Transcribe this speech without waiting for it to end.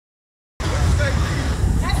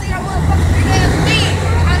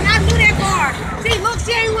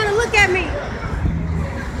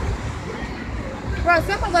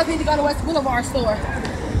us need to go to West Boulevard store.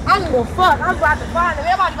 I don't give a fuck. I'm about to find them.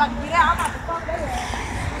 Everybody about to get out. I'm about to fuck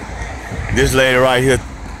them. This lady right here,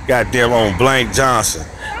 goddamn on Blank Johnson,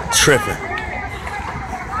 tripping.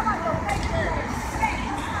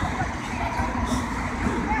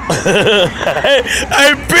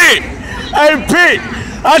 Hey, Pete! Hey, Pete!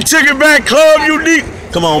 I took it back, Club Unique.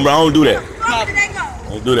 Come on, bro, don't do that.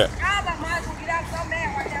 Don't do that.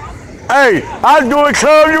 Hey, I'm doing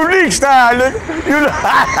Club Unique style, nigga. You know.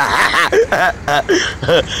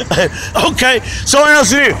 Okay, so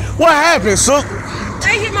answer this. What happened, sis?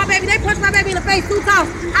 They hit my baby. They punched my baby in the face 2 times.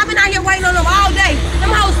 I've been out here waiting on them all day.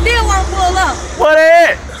 Them hoes still won't pull up. What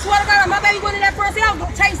they at? Swear to God, my baby went in that front seat. I was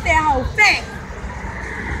gonna chase that hoe fast.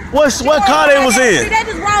 What car they was in? They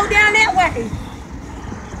just rolled down that way.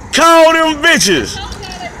 Call them bitches.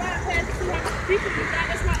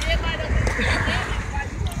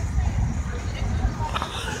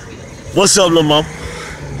 What's up, little mom?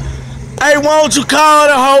 Hey, why don't you call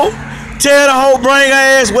the hoe? Tell the hoe bring her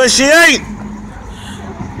ass where she ain't.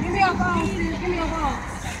 Give me a phone, sis. Give me a phone.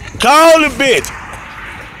 Call the bitch.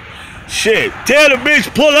 Shit, tell the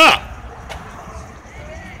bitch pull up.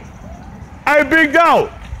 Hey, big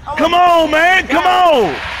dog. Come on, man. Come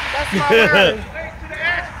on. That's my word.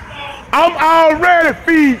 I'm already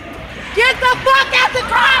feed. Get the fuck out the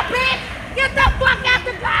car, bitch! Get the fuck out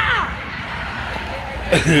the car!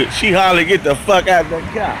 She holler, get the fuck out the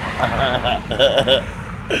car.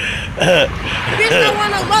 Bitch don't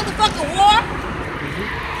want no motherfucking war.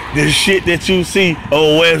 The shit that you see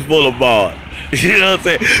on West Boulevard. You know what I'm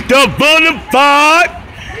saying? The Boulevard!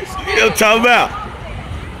 You know what I'm talking about?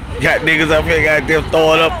 Got niggas up here, got them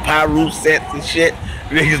throwing up pyro sets and shit.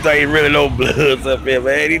 Niggas ain't really no bloods up here,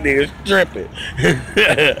 man. These niggas tripping.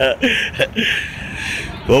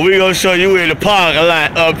 But we gonna show you in the parking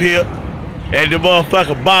lot up here at the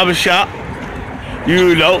motherfucking barbershop.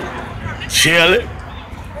 You know, chilling.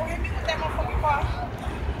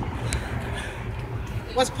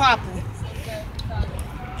 What's poppin'?